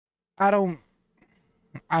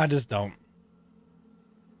I just don't.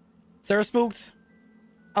 Sir Spooked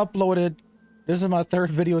uploaded. This is my third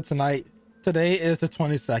video tonight. Today is the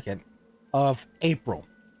 22nd of April.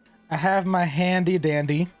 I have my handy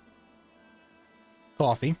dandy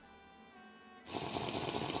coffee.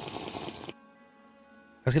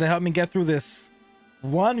 That's gonna help me get through this.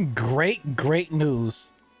 One great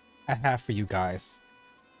news I have for you guys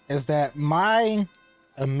is that my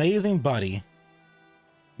amazing buddy,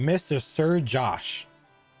 Mr. Sir Josh,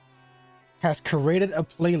 has created a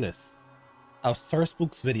playlist of Sir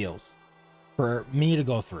Spook's videos for me to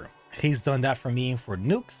go through. He's done that for me for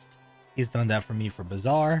Nukes. He's done that for me for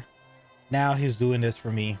Bizarre. Now he's doing this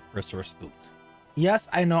for me for Sir Spooked. Yes,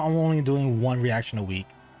 I know I'm only doing one reaction a week,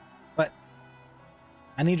 but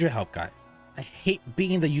I need your help, guys. I hate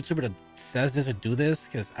being the YouTuber that says this or do this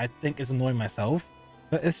because I think it's annoying myself,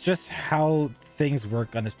 but it's just how things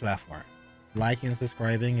work on this platform. Liking,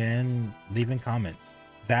 subscribing, and leaving comments.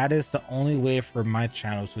 That is the only way for my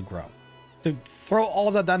channel to grow. To throw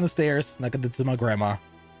all that down the stairs like I did to my grandma,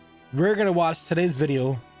 we're gonna watch today's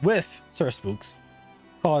video with Sir Spooks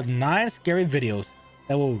called 9 Scary Videos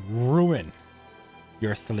That Will Ruin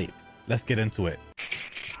Your Sleep. Let's get into it.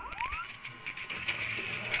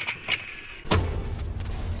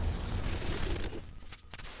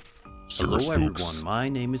 Hello everyone, my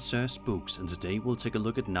name is Sir Spooks and today we'll take a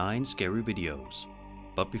look at 9 scary videos.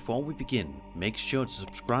 But before we begin, make sure to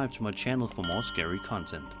subscribe to my channel for more scary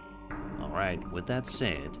content. Alright, with that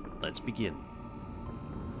said, let's begin.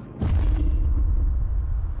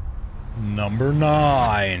 Number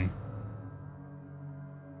 9.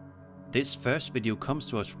 This first video comes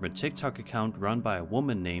to us from a TikTok account run by a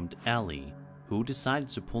woman named Ali, who decided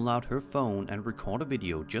to pull out her phone and record a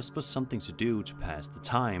video just for something to do to pass the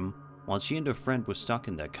time, while she and her friend were stuck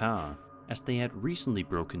in their car, as they had recently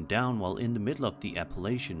broken down while in the middle of the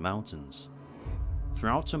Appalachian Mountains.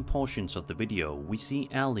 Throughout some portions of the video, we see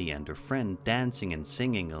Ali and her friend dancing and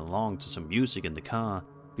singing along to some music in the car,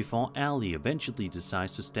 before Ali eventually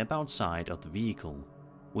decides to step outside of the vehicle,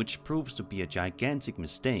 which proves to be a gigantic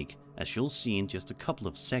mistake, as you'll see in just a couple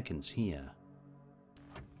of seconds here.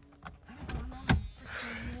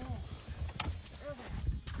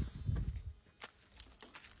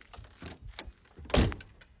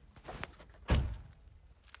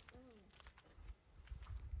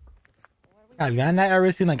 Have y'all not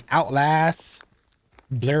ever seen like Outlast,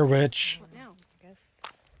 Blair Witch? What now? I guess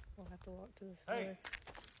we'll have to walk to the store.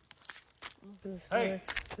 To the store.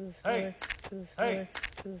 To the store. To the store.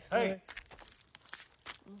 To the store.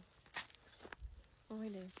 What do we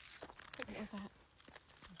do? What was that?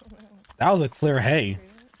 That was a clear hay.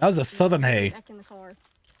 That was a southern hay. Back in the car.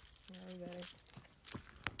 No, you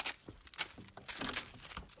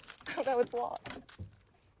better. That was locked.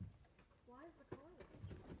 Why is the car?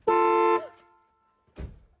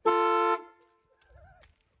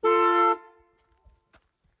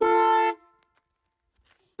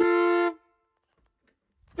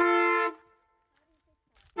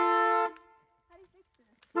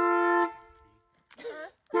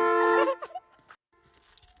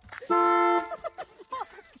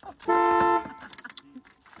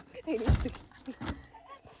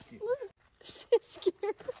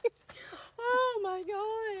 Oh my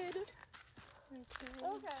god.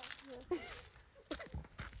 Okay.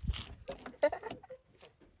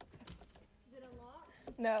 Did it lock?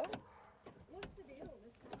 No. What's the deal with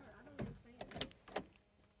this car? I don't understand.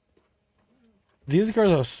 These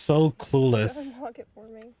girls are so clueless. Unlock it for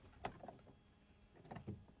me.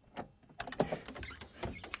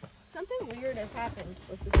 Something weird has happened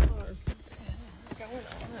with this car. What's going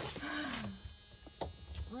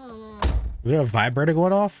on? Is there a vibrator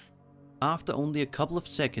going off? After only a couple of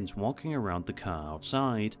seconds walking around the car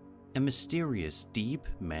outside, a mysterious, deep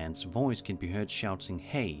man's voice can be heard shouting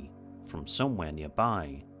 "Hey" from somewhere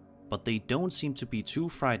nearby, but they don't seem to be too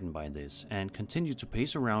frightened by this and continue to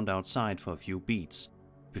pace around outside for a few beats,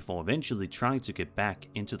 before eventually trying to get back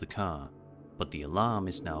into the car, but the alarm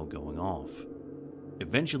is now going off.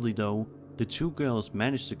 Eventually though, the two girls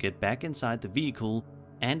manage to get back inside the vehicle,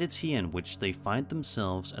 and it's here in which they find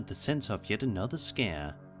themselves at the center of yet another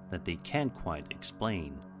scare that they can't quite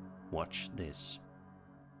explain. Watch this.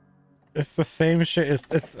 It's the same shit.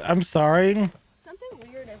 It's I'm sorry. Something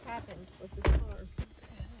weird has happened with this car.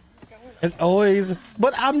 What's going on? It's always,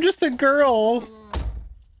 but I'm just a girl. Let's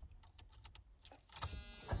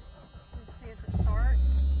see if it starts.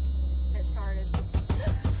 It started.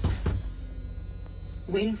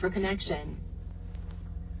 Waiting for connection.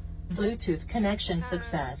 Bluetooth connection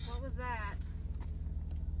success. What was that?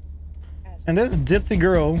 And this ditzy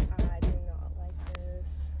girl. I do not like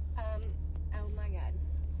this. Oh my god.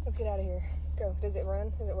 Let's get out of here. Go. Does it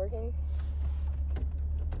run? Is it working?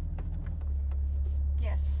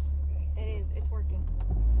 Yes, it is. It's working.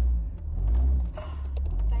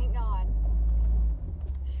 Thank God.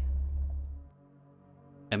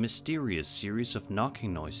 A mysterious series of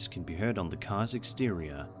knocking noises can be heard on the car's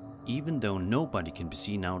exterior, even though nobody can be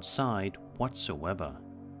seen outside whatsoever.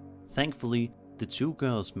 Thankfully, the two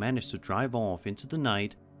girls managed to drive off into the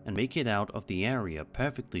night and make it out of the area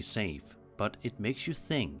perfectly safe, but it makes you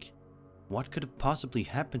think, what could have possibly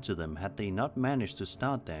happened to them had they not managed to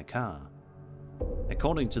start their car?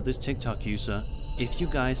 According to this TikTok user, if you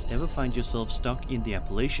guys ever find yourself stuck in the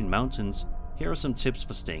Appalachian Mountains, here are some tips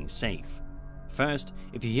for staying safe. First,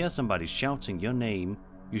 if you hear somebody shouting your name,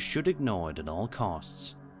 you should ignore it at all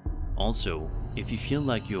costs. Also, if you feel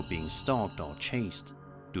like you're being stalked or chased,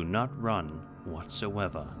 do not run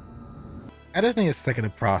whatsoever. I just need a second to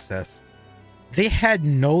process. They had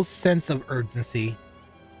no sense of urgency.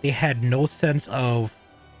 They had no sense of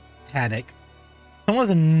panic.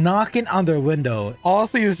 Someone's knocking on their window. All I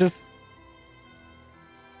see is just...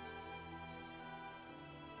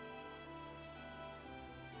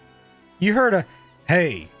 You heard a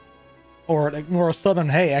hey, or like more southern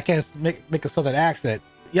hey. I can't make a southern accent.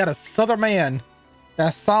 You had a southern man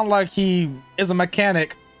that sounded like he is a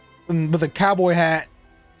mechanic with a cowboy hat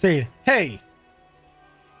saying, hey.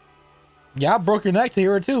 Yeah, I broke your neck to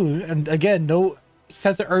hear it too. And again, no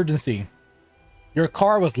sense of urgency. Your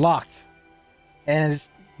car was locked. And it's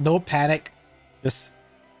no panic. Just...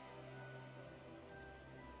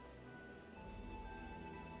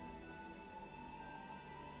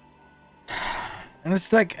 And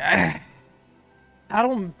it's like, I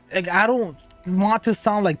don't want to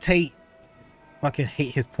sound like Tate. Fucking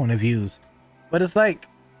hate his point of views. But it's like,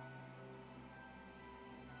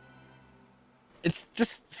 it's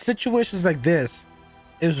just situations like this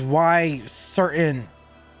is why certain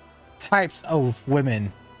types of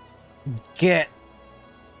women get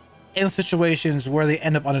in situations where they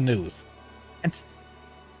end up on the news. And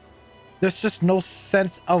there's just no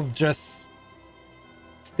sense of just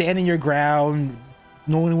standing your ground,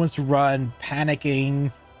 knowing when to run,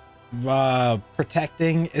 panicking,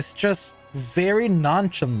 protecting. It's just very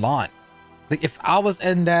nonchalant. Like if I was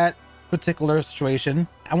in that particular situation,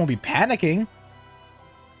 I won't be panicking,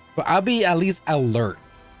 but I'll be at least alert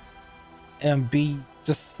and be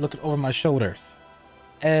just looking over my shoulders.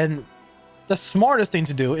 And the smartest thing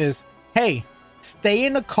to do is, hey, stay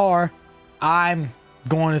in the car. I'm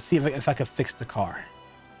going to see if I can fix the car.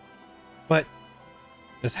 But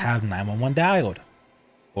just have 911 dialed,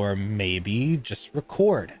 or maybe just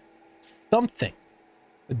record something.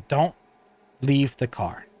 But don't leave the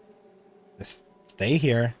car. Just stay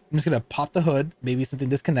here. I'm just gonna pop the hood, maybe something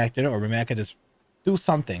disconnected, or maybe I could just do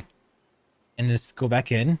something and just go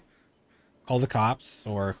back in, call the cops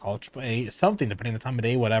or call AAA, something, depending on the time of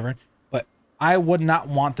day, whatever. But I would not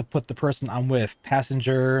want to put the person I'm with,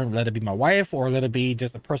 passenger, let it be my wife, or let it be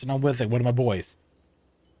just a person I'm with, like one of my boys.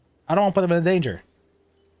 I don't want to put them in danger.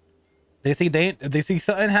 If they see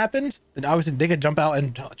something happened, then obviously they could jump out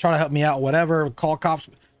and try to help me out, whatever, call cops.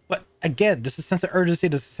 But again, just a sense of urgency,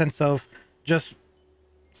 just a sense of just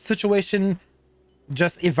situation,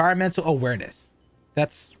 just environmental awareness.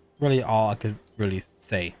 That's really all I could really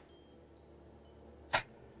say.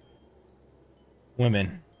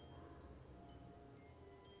 Women.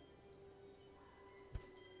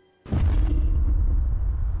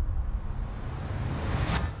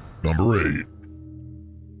 Number 8.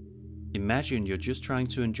 Imagine you're just trying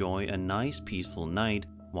to enjoy a nice peaceful night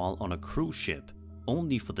while on a cruise ship,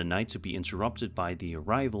 only for the night to be interrupted by the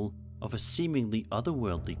arrival of a seemingly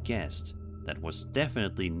otherworldly guest that was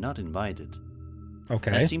definitely not invited.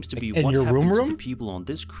 Okay. That seems to be in what your happened room? to the people on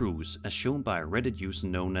this cruise, as shown by a Reddit user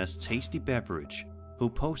known as Tasty Beverage, who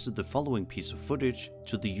posted the following piece of footage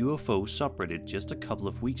to the UFO subreddit just a couple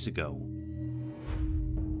of weeks ago.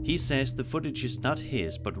 He says the footage is not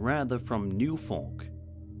his, but rather from Newfork.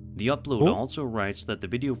 The uploader also writes that the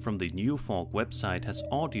video from the Newfork website has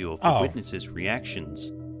audio of the witnesses'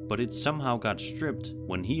 reactions, but it somehow got stripped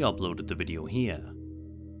when he uploaded the video here.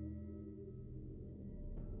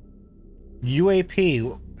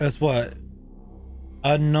 UAP is what?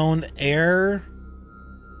 Unknown air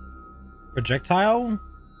projectile?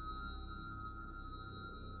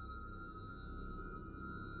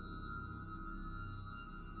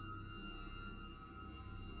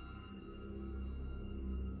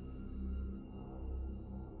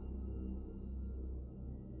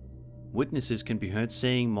 Witnesses can be heard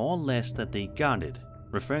saying more or less that they got it,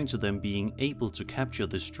 referring to them being able to capture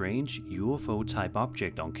the strange UFO-type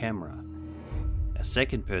object on camera. A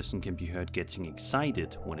second person can be heard getting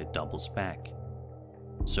excited when it doubles back.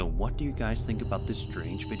 So what do you guys think about this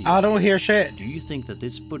strange video? I don't hear shit. Do you think that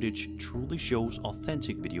this footage truly shows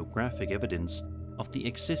authentic videographic evidence of the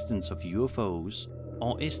existence of UFOs,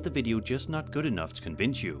 or is the video just not good enough to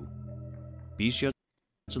convince you? Be sure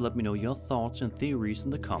to let me know your thoughts and theories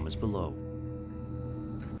in the comments below.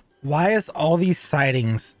 Why is all these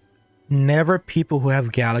sightings never people who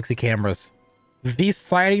have Galaxy cameras? These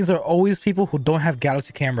sightings are always people who don't have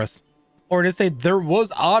Galaxy cameras. Or they say there was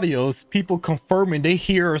audios, people confirming they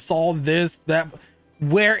hear or saw this, that.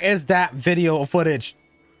 Where is that video footage?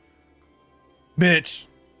 Bitch.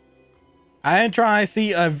 I ain't trying to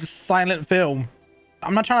see a silent film.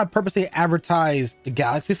 I'm not trying to purposely advertise the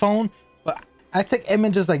Galaxy phone, but I take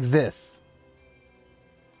images like this.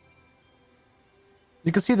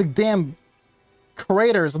 You can see the damn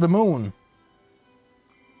craters of the moon.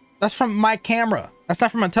 That's from my camera. That's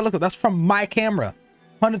not from a telescope. That's from my camera.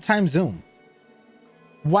 100 times zoom.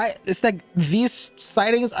 Why? It's like these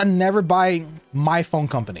sightings are never by my phone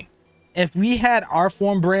company. If we had our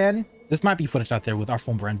phone brand, this might be footage out there with our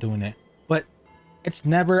phone brand doing it, but it's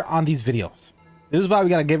never on these videos. This is why we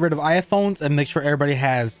gotta get rid of iPhones and make sure everybody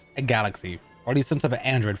has a Galaxy, or at least some type of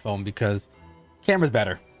Android phone, because camera's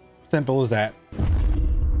better. Simple as that.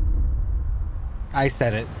 I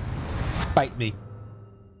said it. Bite me.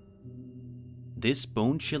 This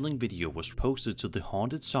bone-chilling video was posted to the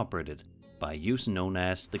haunted subreddit by a user known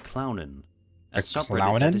as The Clownin, a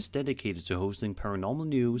subreddit that is dedicated to hosting paranormal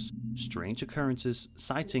news, strange occurrences,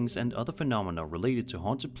 sightings, and other phenomena related to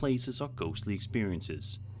haunted places or ghostly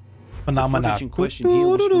experiences. The footage in question here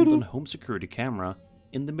was filmed on a home security camera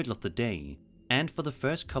in the middle of the day, and for the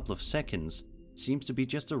first couple of seconds, seems to be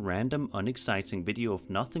just a random, unexciting video of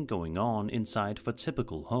nothing going on inside of a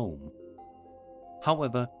typical home.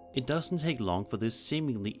 However, it doesn't take long for this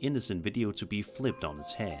seemingly innocent video to be flipped on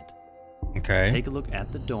its head. Okay. Take a look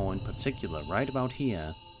at the door in particular right about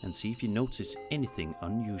here and see if you notice anything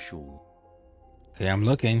unusual. Okay, I'm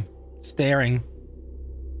looking, staring.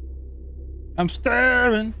 I'm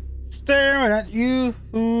staring at you.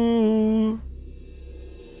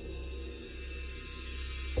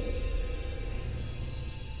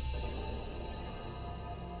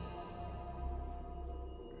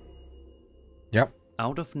 Yep.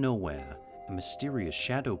 Out of nowhere, a mysterious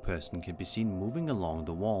shadow person can be seen moving along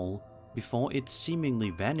the wall before it seemingly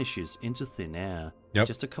vanishes into thin air,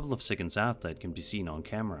 just a couple of seconds after it can be seen on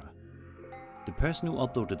camera. The person who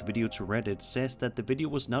uploaded the video to Reddit says that the video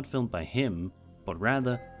was not filmed by him, but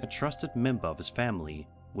rather a trusted member of his family,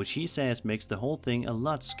 which he says makes the whole thing a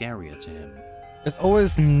lot scarier to him. It's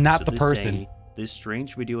always not the person. Day, this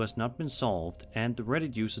strange video has not been solved, and the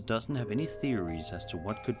Reddit user doesn't have any theories as to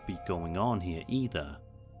what could be going on here either.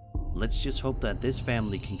 Let's just hope that this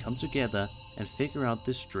family can come together and figure out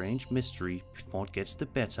this strange mystery before it gets the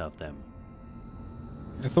better of them.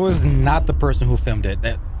 It's always not the person who filmed it.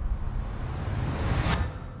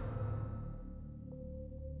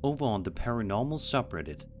 Over on the paranormal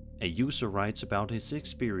subreddit, a user writes about his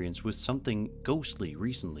experience with something ghostly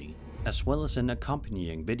recently, as well as an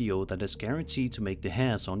accompanying video that is guaranteed to make the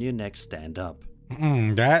hairs on your neck stand up.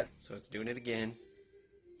 So it's doing it again.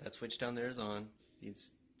 That switch down there is on. You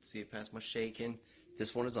see it past my shaking.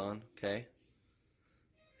 This one is on, okay?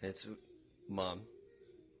 It's Mom.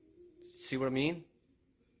 See what I mean?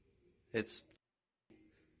 It's,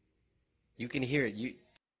 you can hear it.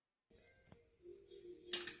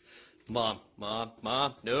 Mom,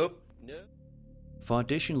 nope. For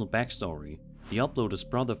additional backstory, the uploader's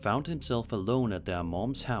brother found himself alone at their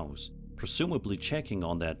mom's house, presumably checking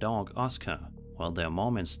on their dog Oscar, while their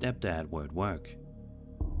mom and stepdad were at work.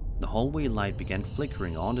 The hallway light began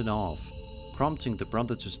flickering on and off, prompting the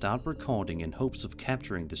brother to start recording in hopes of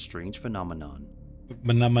capturing the strange phenomenon.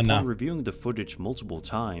 Upon reviewing the footage multiple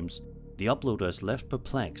times, the uploader is left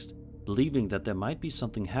perplexed, believing that there might be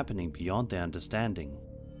something happening beyond their understanding.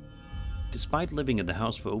 Despite living in the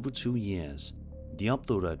house for over 2 years, the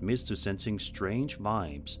uploader admits to sensing strange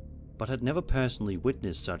vibes, but had never personally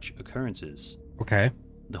witnessed such occurrences. Okay.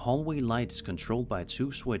 The hallway light is controlled by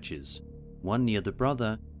 2 switches, one near the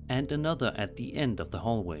brother and another at the end of the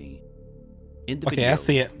hallway. In the video, I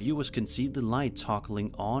see it. Viewers can see the light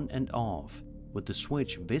toggling on and off, with the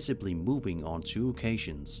switch visibly moving on 2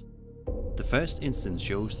 occasions. The first instance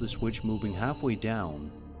shows the switch moving halfway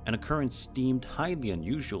down, an occurrence deemed highly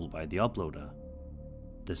unusual by the uploader.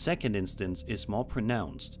 The second instance is more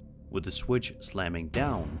pronounced, with the switch slamming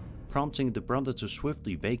down, prompting the brother to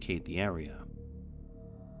swiftly vacate the area.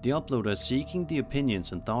 The uploader is seeking the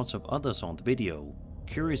opinions and thoughts of others on the video,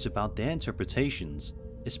 curious about their interpretations,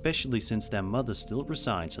 especially since their mother still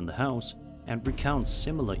resides in the house and recounts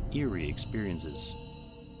similar eerie experiences.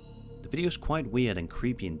 The video is quite weird and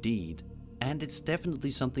creepy indeed, and it's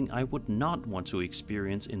definitely something I would not want to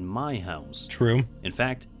experience in my house. True. In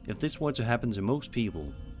fact, if this were to happen to most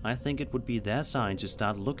people, I think it would be their sign to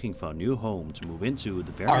start looking for a new home to move into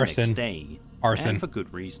the very next day. And for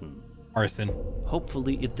good reason. Arson.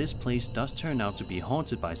 Hopefully, if this place does turn out to be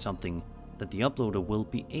haunted by something, that the uploader will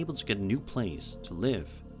be able to get a new place to live,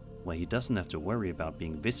 where he doesn't have to worry about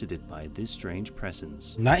being visited by this strange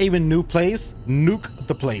presence. Not even new place, nuke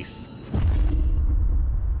the place.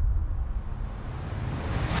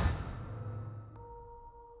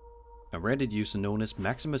 A Reddit user known as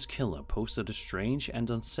Maximus Killer posted a strange and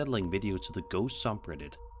unsettling video to the Ghost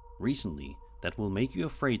subreddit recently that will make you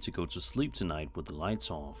afraid to go to sleep tonight with the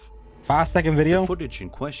lights off. 5-second video. The footage in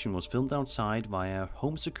question was filmed outside via a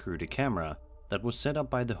home security camera that was set up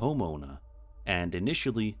by the homeowner, and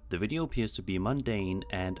initially the video appears to be mundane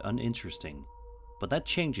and uninteresting, but that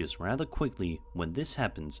changes rather quickly when this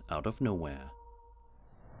happens out of nowhere.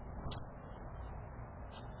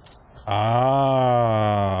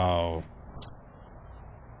 Oh.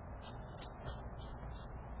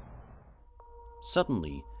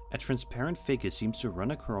 Suddenly, a transparent figure seems to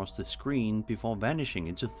run across the screen before vanishing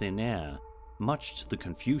into thin air, much to the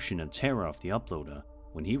confusion and terror of the uploader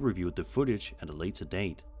when he reviewed the footage at a later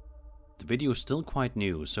date. The video is still quite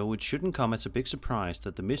new, so it shouldn't come as a big surprise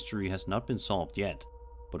that the mystery has not been solved yet,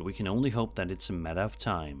 but we can only hope that it's a matter of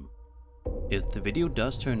time. If the video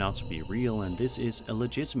does turn out to be real and this is a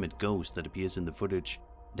legitimate ghost that appears in the footage,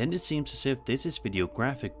 then it seems as if this is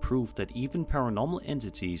videographic proof that even paranormal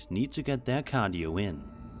entities need to get their cardio in.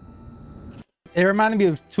 It reminded me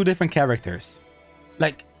of two different characters.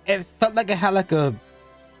 Like, it felt like it had like a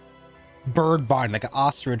bird body, like an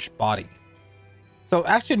ostrich body. So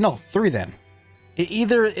actually, no, three then. It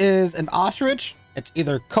either is an ostrich, it's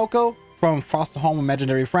either Coco from Foster Home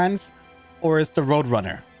Imaginary Friends, or it's the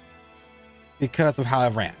Roadrunner because of how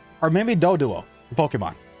it ran. Or maybe Doduo, the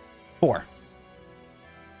Pokemon. 4.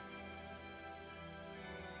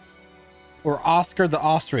 Or Oscar the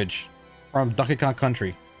Ostrich from Donkey Kong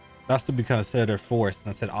Country. That's to be considered 4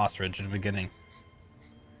 since I said ostrich in the beginning.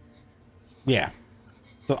 Yeah.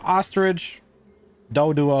 So ostrich,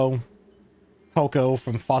 Doduo, Coco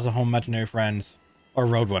from Foster Home Imaginary Friends, or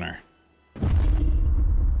Roadrunner.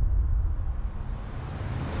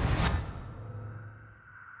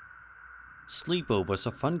 Sleepovers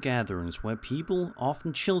are fun gatherings where people,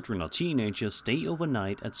 often children or teenagers, stay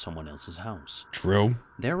overnight at someone else's house. True.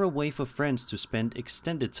 They're a way for friends to spend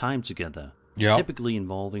extended time together, Yep. typically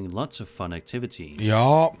involving lots of fun activities.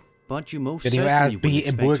 Yup. But you most Getting your certainly ass wouldn't beat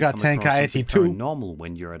in expect to come Budokai across Tenkaichi something 2. paranormal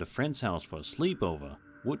when you're at a friend's house for a sleepover,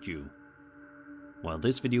 would you? Well,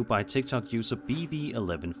 this video by TikTok user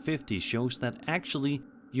BV1150 shows that actually,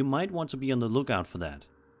 you might want to be on the lookout for that.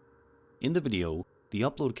 In the video, the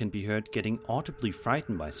uploader can be heard getting audibly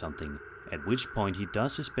frightened by something, at which point he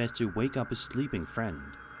does his best to wake up his sleeping friend.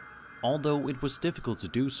 Although it was difficult to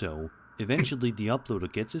do so, eventually the uploader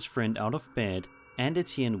gets his friend out of bed, and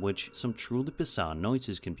it's here in which some truly bizarre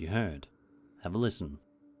noises can be heard. Have a listen.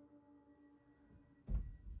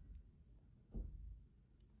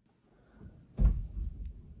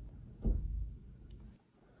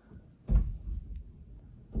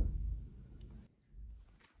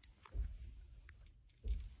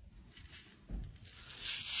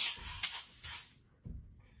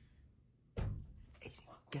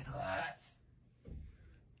 Get up.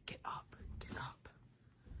 Get up. Get up.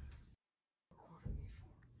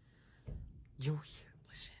 You're here.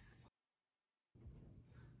 Listen.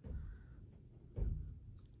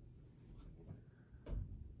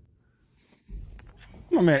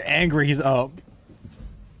 My man angry, he's up.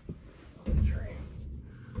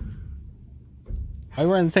 Are you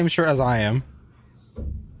wearing the same shirt as I am?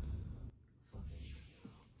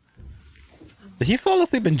 Did he fall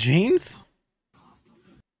asleep in jeans?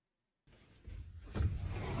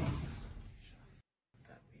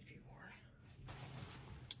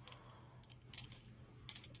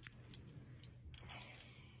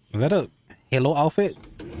 Was that a Halo outfit?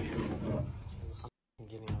 I'm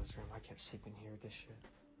getting out of this room. I can't sleep in here with this shit.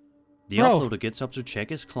 The Bro. uploader gets up to check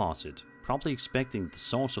his closet, probably expecting the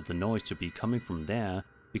source of the noise to be coming from there,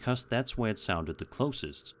 because that's where it sounded the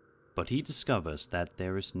closest. But he discovers that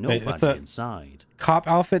there is Wait, nobody it's a inside. Cop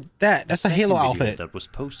outfit? That's a Halo second video outfit. that was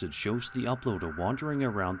posted shows the uploader wandering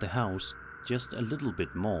around the house just a little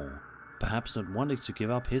bit more, perhaps not wanting to give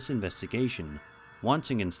up his investigation,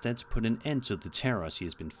 wanting instead to put an end to the terrors he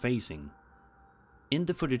has been facing. In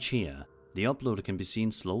the footage here, the uploader can be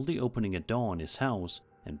seen slowly opening a door in his house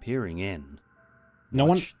and peering in. No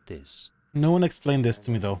Watch this. No one explained this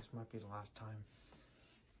to me though. This might be the last time.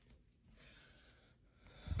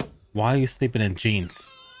 Why are you sleeping in jeans?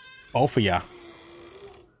 Both of ya.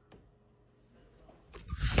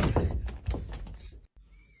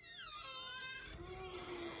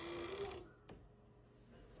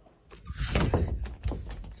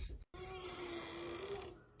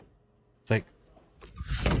 It's like,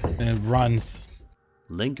 and it runs.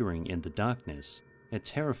 Lingering in the darkness, a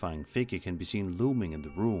terrifying figure can be seen looming in the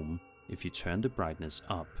room if you turn the brightness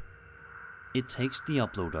up. It takes the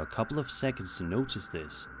uploader a couple of seconds to notice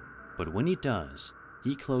this, but when he does,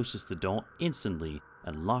 he closes the door instantly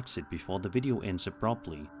and locks it before the video ends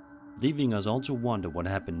abruptly, leaving us all to wonder what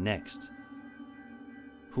happened next.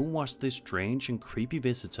 Who was this strange and creepy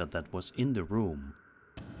visitor that was in the room?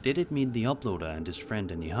 Did it mean the uploader and his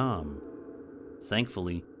friend any harm?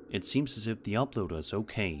 Thankfully, it seems as if the uploader is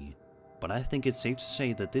okay, but I think it's safe to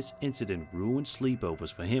say that this incident ruined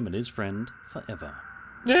sleepovers for him and his friend forever.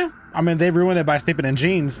 Yeah, I mean, they ruined it by sleeping in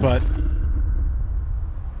jeans, but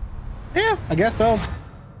yeah, I guess so.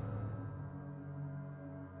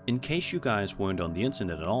 In case you guys weren't on the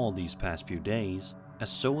internet at all these past few days, a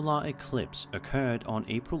solar eclipse occurred on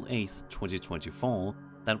April 8th, 2024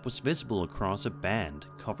 that was visible across a band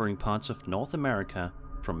covering parts of North America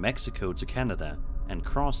from Mexico to Canada and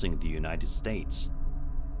crossing the United States.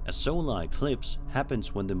 A solar eclipse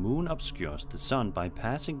happens when the moon obscures the sun by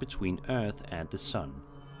passing between Earth and the sun.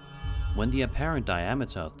 When the apparent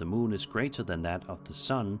diameter of the moon is greater than that of the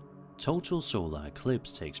sun, total solar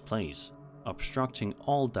eclipse takes place, obstructing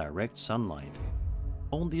all direct sunlight.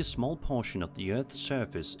 Only a small portion of the Earth's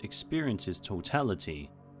surface experiences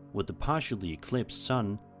totality, with the partially eclipsed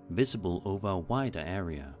sun visible over a wider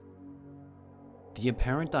area. The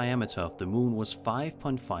apparent diameter of the moon was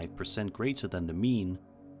 5.5% greater than the mean,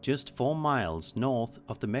 just 4 miles north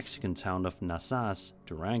of the Mexican town of Nazas,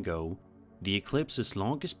 Durango. The eclipse's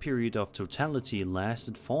longest period of totality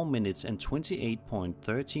lasted 4 minutes and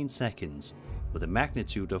 28.13 seconds, with a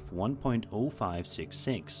magnitude of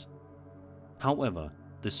 1.0566. However,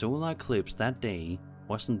 the solar eclipse that day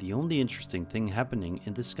wasn't the only interesting thing happening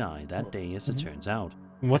in the sky that day, as it turns out.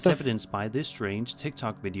 As evidenced by this strange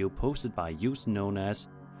TikTok video posted by a user known as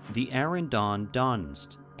the Aaron Don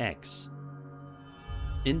Donst X.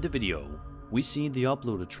 In the video, we see the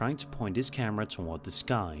uploader trying to point his camera toward the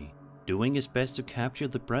sky, doing his best to capture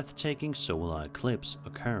the breathtaking solar eclipse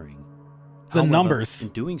occurring. However, numbers. in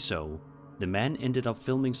doing so, the man ended up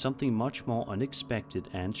filming something much more unexpected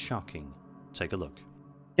and shocking. Take a look.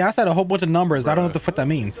 Yeah, I said a whole bunch of numbers. I don't know what the fuck that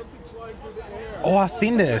means. Oh, I've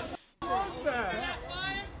seen this.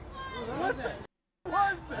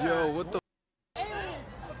 Yo, what the?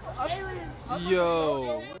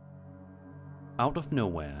 Yo. Out of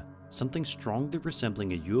nowhere, something strongly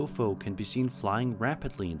resembling a UFO can be seen flying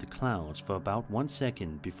rapidly in the clouds for about 1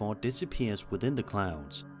 second before it disappears within the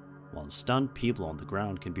clouds, while stunned people on the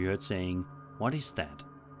ground can be heard saying, "What is that?"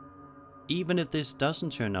 Even if this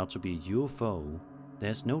doesn't turn out to be a UFO,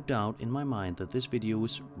 there's no doubt in my mind that this video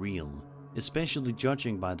is real, especially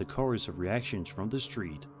judging by the chorus of reactions from the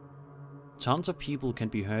street. Tons of people can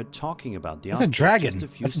be heard talking about the It's a dragon. just a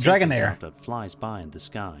few It's a dragon seconds there. after it flies by in the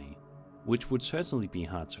sky, which would certainly be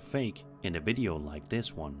hard to fake in a video like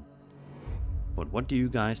this one. But what do you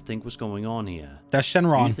guys think was going on here? That's Do you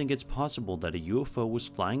Shenron. think it's possible that a UFO was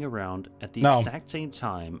flying around at the No. exact same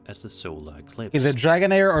time as the solar eclipse? Is it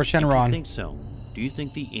Dragonair or If you Shenron? think so, do you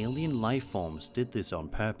think the alien life forms did this on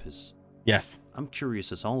purpose? Yes. I'm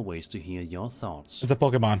curious as always to hear your thoughts. It's a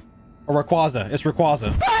Pokemon. Or Rayquaza. It's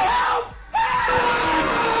Rayquaza.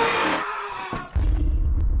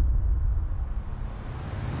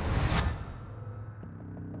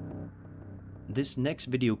 This next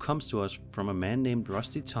video comes to us from a man named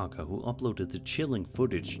Rusty Tucker who uploaded the chilling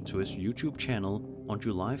footage to his YouTube channel on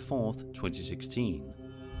July 4th, 2016.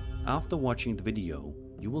 After watching the video,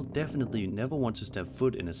 you will definitely never want to step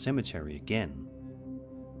foot in a cemetery again.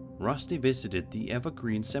 Rusty visited the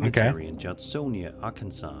Evergreen Cemetery in Judsonia,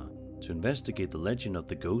 Arkansas, to investigate the legend of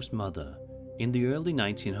the ghost mother. In the early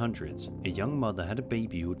 1900s, a young mother had a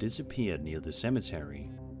baby who disappeared near the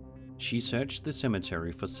cemetery. She searched the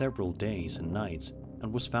cemetery for several days and nights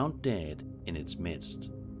and was found dead in its midst.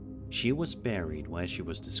 She was buried where she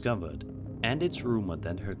was discovered, and it's rumored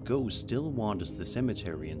that her ghost still wanders the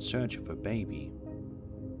cemetery in search of her baby.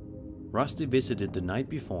 Rusty visited the night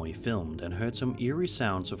before he filmed and heard some eerie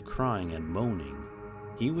sounds of crying and moaning.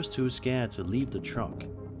 He was too scared to leave the truck,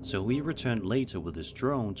 so he returned later with his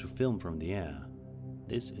drone to film from the air.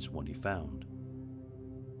 This is what he found.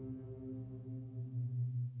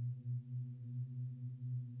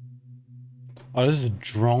 Oh, this is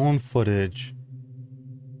drone footage.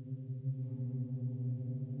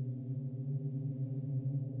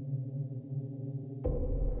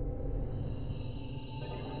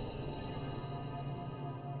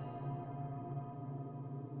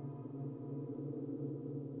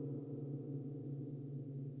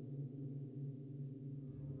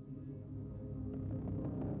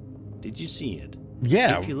 Did you see it?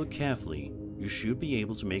 Yeah. If you look carefully, you should be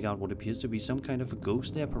able to make out what appears to be some kind of a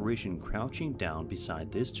ghostly apparition crouching down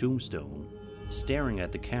beside this tombstone, staring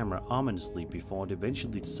at the camera ominously before it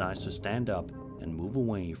eventually decides to stand up and move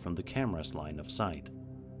away from the camera's line of sight.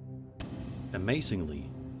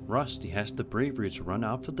 Amazingly, Rusty has the bravery to run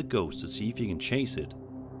after the ghost to see if he can chase it,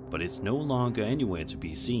 but it's no longer anywhere to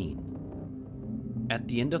be seen. At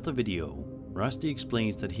the end of the video, Rusty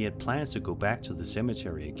explains that he had plans to go back to the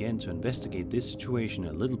cemetery again to investigate this situation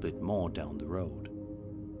a little bit more down the road.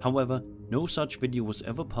 However, no such video was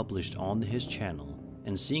ever published on his channel,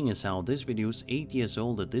 and seeing as how this video is 8 years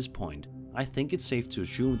old at this point, I think it's safe to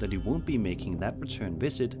assume that he won't be making that return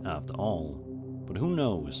visit after all. But who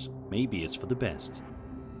knows, maybe it's for the best.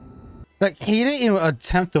 Like, he didn't even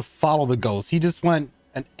attempt to follow the ghost. He just went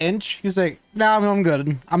an inch. He's like, nah, I'm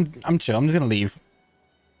good. I'm chill. I'm just gonna leave.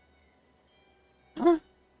 Huh?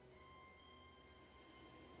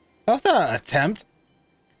 That was not an attempt.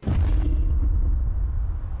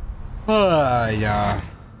 Yeah.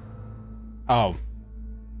 Oh.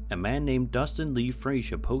 A man named Dustin Lee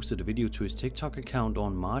Frazier posted a video to his TikTok account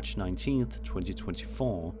on March 19th,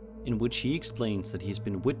 2024, in which he explains that he has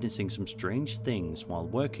been witnessing some strange things while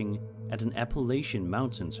working at an Appalachian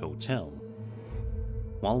Mountains hotel.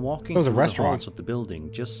 While walking through the halls of the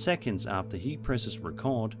building just seconds after he presses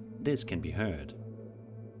record, this can be heard.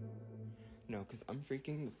 No, because I'm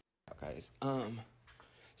freaking the out, guys.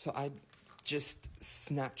 So I just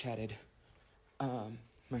Snapchatted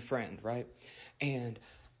my friend, right? And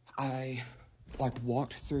I like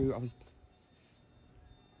walked through.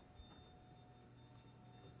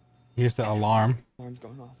 Here's the alarm. Alarm's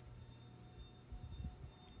going off.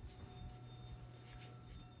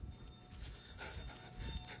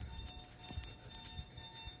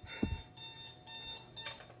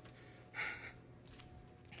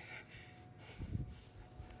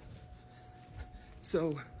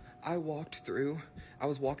 So I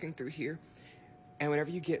was walking through here, and whenever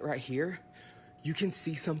you get right here, you can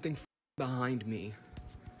see something behind me.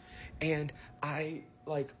 And I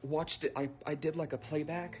like watched it, I did like a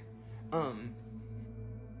playback. One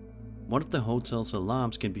of the hotel's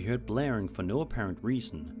alarms can be heard blaring for no apparent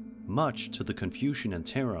reason, much to the confusion and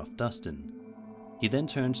terror of Dustin. He then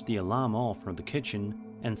turns the alarm off from the kitchen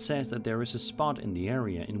and says that there is a spot in the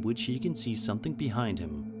area in which he can see something behind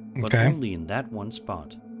him, but only in that one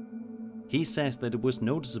spot. He says that it was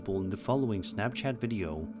noticeable in the following Snapchat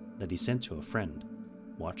video that he sent to a friend.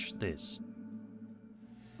 Watch this.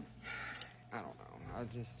 I don't know, I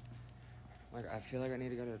just, like, I feel like I need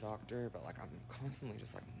to go to a doctor, but like I'm constantly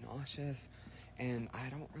just like nauseous, and I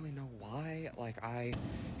don't really know why. Like I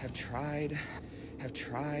have tried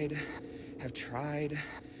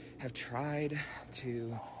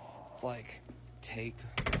to like take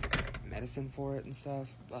medicine for it and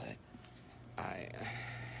stuff, but I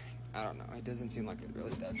don't know, it doesn't seem like it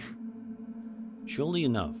really doesn't. Surely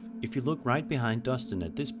enough, if you look right behind Dustin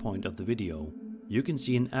at this point of the video, you can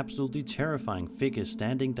see an absolutely terrifying figure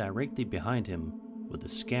standing directly behind him with a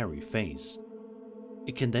scary face.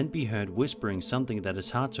 It can then be heard whispering something that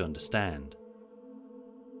is hard to understand.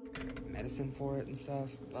 Medicine for it and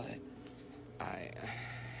stuff, but I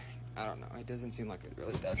don't know, it doesn't seem like it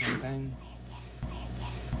really does anything.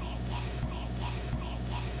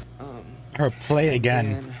 Or play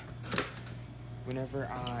again. Whenever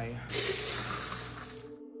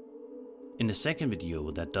In the second video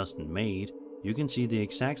that Dustin made, you can see the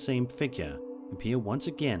exact same figure appear once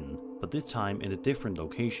again, but this time in a different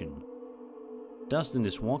location. Dustin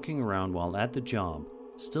is walking around while at the job,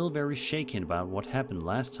 still very shaken about what happened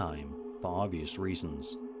last time, for obvious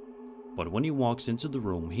reasons. But when he walks into the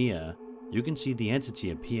room here, you can see the entity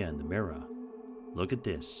appear in the mirror. Look at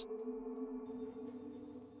this.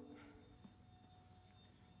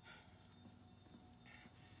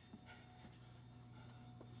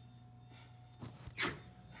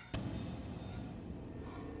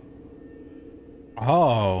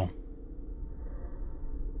 Oh.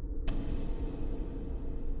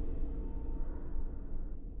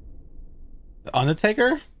 The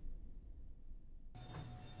Undertaker?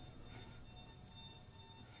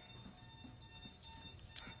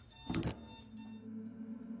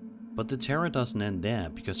 But the terror doesn't end there,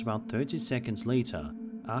 because about 30 seconds later,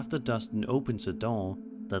 after Dustin opens a door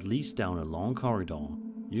that leads down a long corridor,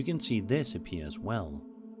 you can see this appear as well.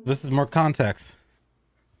 This is more context.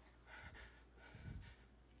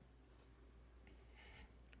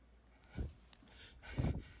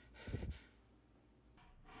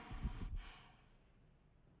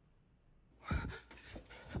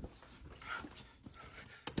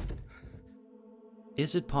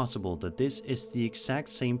 Is it possible that this is the exact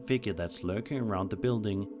same figure that's lurking around the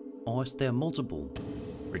building Or is there multiple?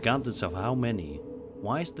 Regardless of how many,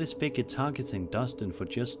 why is this figure targeting Dustin for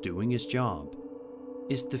just doing his job?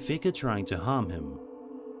 Is the figure trying to harm him?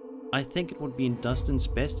 I think it would be in Dustin's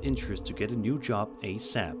best interest to get a new job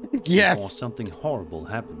ASAP Yes. before something horrible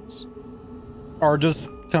happens. Or just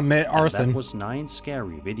commit And arson. that was 9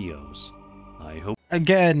 scary videos. I hope.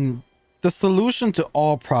 Again, the solution to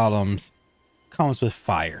all problems comes with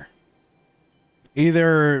fire.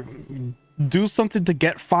 Either do something to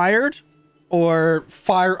get fired or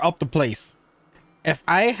fire up the place. If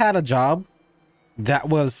I had a job that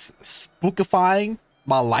was spookifying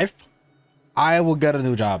my life, I will get a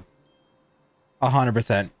new job.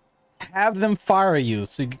 100%. Have them fire you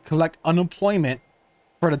so you can collect unemployment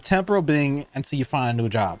for the temporal being until you find a new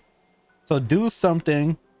job. So do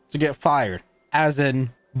something to get fired, as in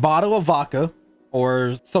bottle of vodka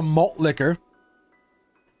or some malt liquor,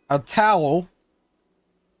 a towel,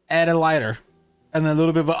 and a lighter, and then a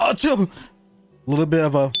little bit of a little bit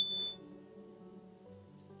of a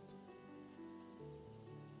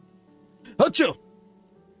achoo.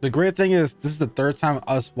 The great thing is this is the third time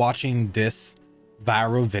us watching this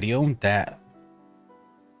viral video that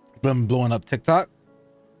been blowing up TikTok,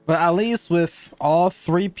 but at least with all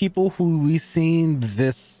 3 people who we seen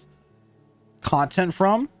this content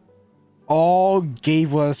from, all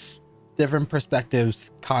gave us different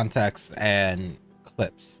perspectives, context, and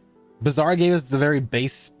clips. Bizarre gave us the very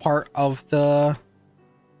base part of the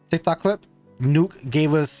TikTok clip. Nuke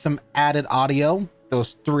gave us some added audio.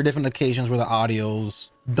 Those 3 different occasions where the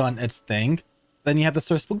audio's done its thing. Then you have the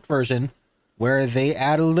Sir Spooked version where they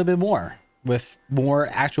add a little bit more with more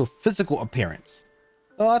actual physical appearance.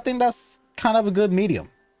 So I think that's kind of a good medium.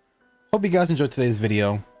 Hope you guys enjoyed today's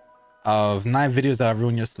video of 9 videos that have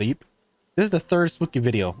ruined your sleep. This is the 3rd spooky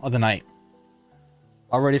video of the night.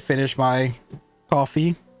 Already finished my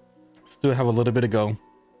coffee. Still have a little bit to go.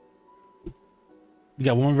 We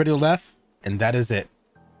got 1 video left, and that is it.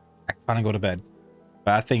 I can finally go to bed.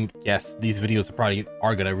 But I think, yes, these videos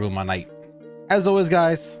are gonna ruin my night. As always,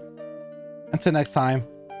 guys, until next time,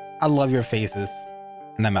 I love your faces,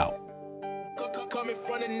 and I'm out.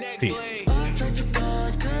 Peace.